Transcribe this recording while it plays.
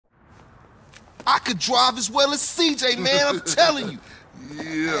I could drive as well as CJ, man, I'm telling you.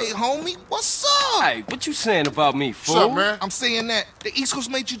 Yeah. Hey, homie, what's up? Hey, what you saying about me, fool? What's up, man? I'm saying that the East Coast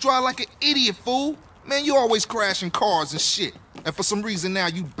made you drive like an idiot, fool. Man, you always crashing cars and shit. And for some reason now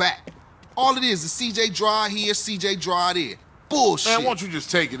you back. All it is CJ drive here, CJ drive there. Bullshit. Man, why don't you just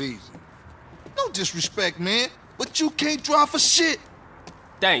take it easy? No disrespect, man, but you can't drive for shit.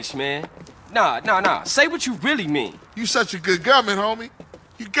 Thanks, man. Nah. Say what you really mean. You such a good gunman, homie.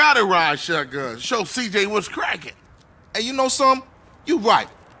 You gotta ride shotgun. Show CJ what's cracking. Hey, you know something? You right.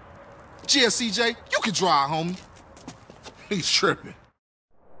 Yeah, CJ, you can drive, homie. He's tripping.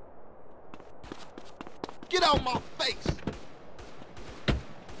 Get out my face.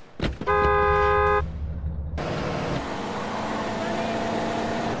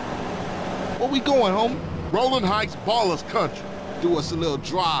 Where we going, homie? Rolling Heights, Ballers Country. Do us a little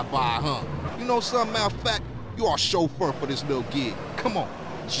drive-by, huh? You know something, matter of fact, you are chauffeur for this little gig. Come on.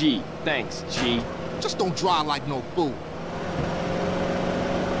 G, thanks, G. Just don't drive like no fool.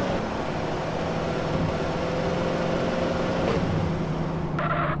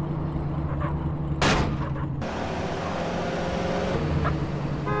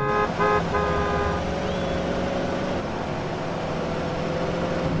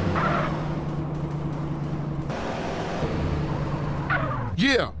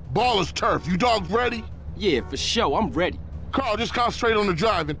 Yeah, Ballers Turf. You dogs ready? Yeah, for sure, I'm ready. Carl, just concentrate on the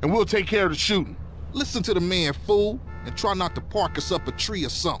driving, and we'll take care of the shooting. Listen to the man, fool, and try not to park us up a tree or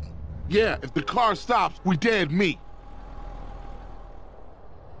something. Yeah, if the car stops, we dead meat.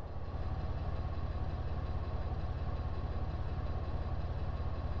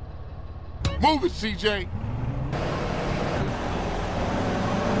 Move it, CJ.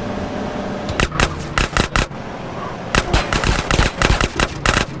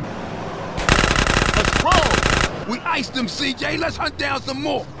 Let's roll! We iced them, CJ. Let's hunt down some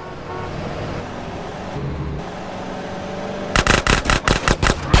more.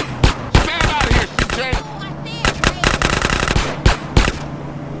 Stand out of here, CJ.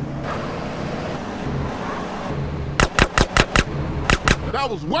 That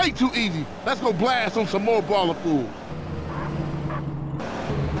was way too easy. Let's go blast on some more baller fools.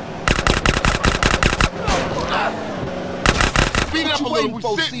 Speed What up a you little, waiting we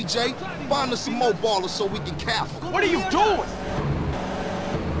for, sit. CJ? Find us some more ballers so we can cap them. What are you doing?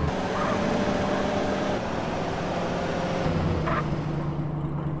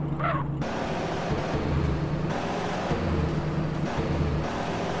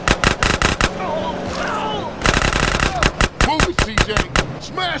 Move it, CJ.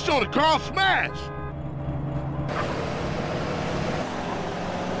 Smash on it, Carl, smash!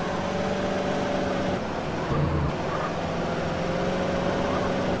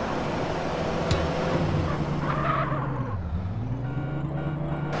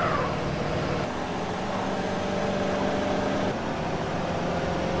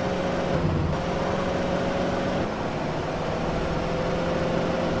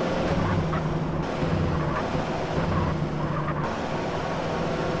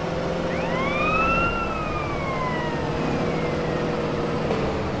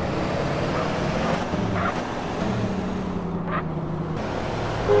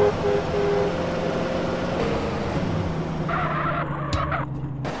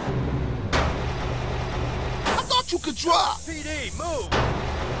 I thought you could drive. PD, move!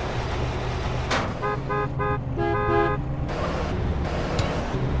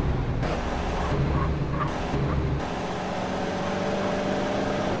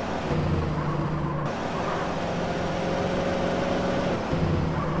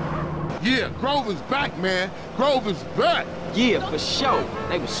 Yeah, Grover's back, man. Grover's back. Yeah, for sure.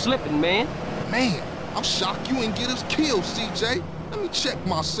 They was slipping, man. Man, I'm shocked you ain't get us killed, CJ. Let me check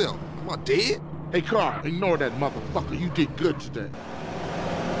myself. Am I dead? Hey, Carl, ignore that motherfucker. You did good today.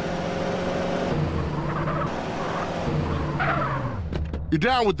 You're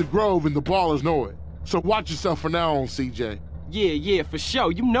down with the Grove and the Ballers know it. So watch yourself from now on, CJ. Yeah, for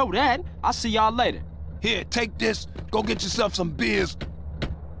sure. You know that. I'll see y'all later. Here, take this. Go get yourself some beers.